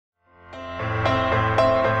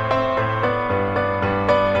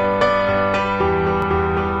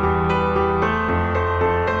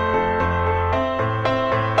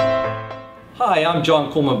Hi, I'm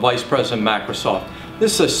John Coleman, Vice President of Microsoft.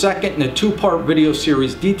 This is a second in a two-part video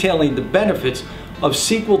series detailing the benefits of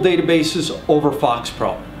SQL databases over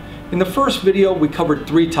FoxPro. In the first video, we covered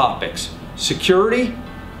three topics: security,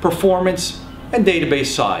 performance, and database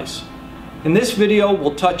size. In this video,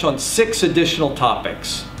 we'll touch on 6 additional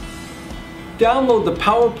topics. Download the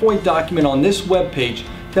PowerPoint document on this webpage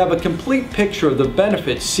to have a complete picture of the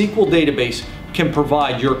benefits SQL database can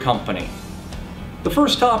provide your company. The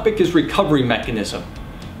first topic is recovery mechanism.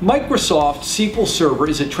 Microsoft SQL Server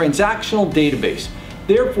is a transactional database.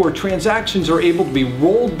 Therefore, transactions are able to be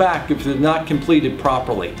rolled back if they're not completed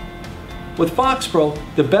properly. With FoxPro,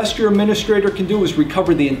 the best your administrator can do is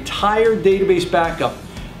recover the entire database backup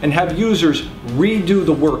and have users redo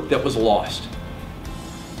the work that was lost.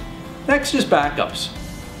 Next is backups.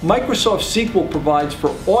 Microsoft SQL provides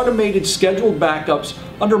for automated scheduled backups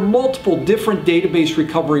under multiple different database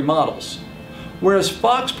recovery models, whereas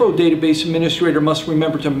FoxPro Database Administrator must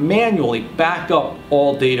remember to manually back up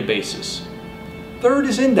all databases. Third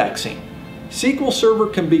is indexing. SQL Server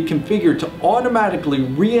can be configured to automatically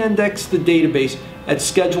reindex the database at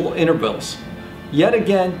scheduled intervals. Yet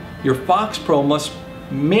again, your FoxPro must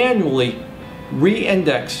manually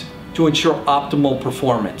reindex to ensure optimal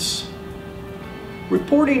performance.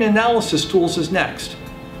 Reporting analysis tools is next.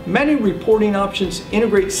 Many reporting options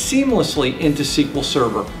integrate seamlessly into SQL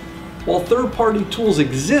Server. While third-party tools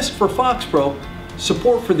exist for FoxPro,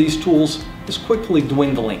 support for these tools is quickly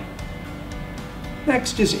dwindling.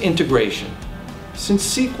 Next is integration.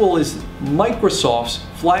 Since SQL is Microsoft's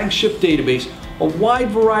flagship database, a wide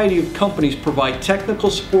variety of companies provide technical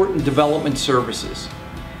support and development services.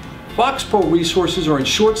 FoxPro resources are in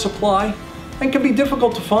short supply and can be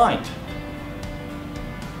difficult to find.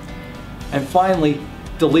 And finally,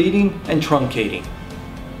 deleting and truncating.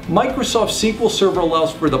 Microsoft SQL Server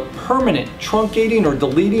allows for the permanent truncating or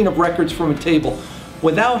deleting of records from a table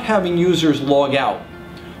without having users log out.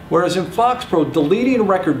 Whereas in FoxPro, deleting a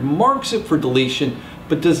record marks it for deletion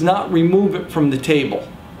but does not remove it from the table.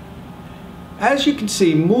 As you can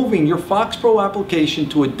see, moving your FoxPro application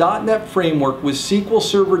to a .NET framework with SQL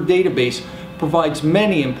Server database provides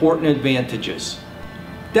many important advantages.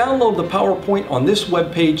 Download the PowerPoint on this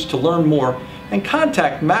webpage to learn more and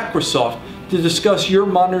contact Microsoft to discuss your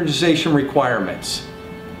modernization requirements.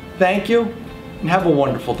 Thank you and have a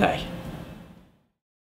wonderful day.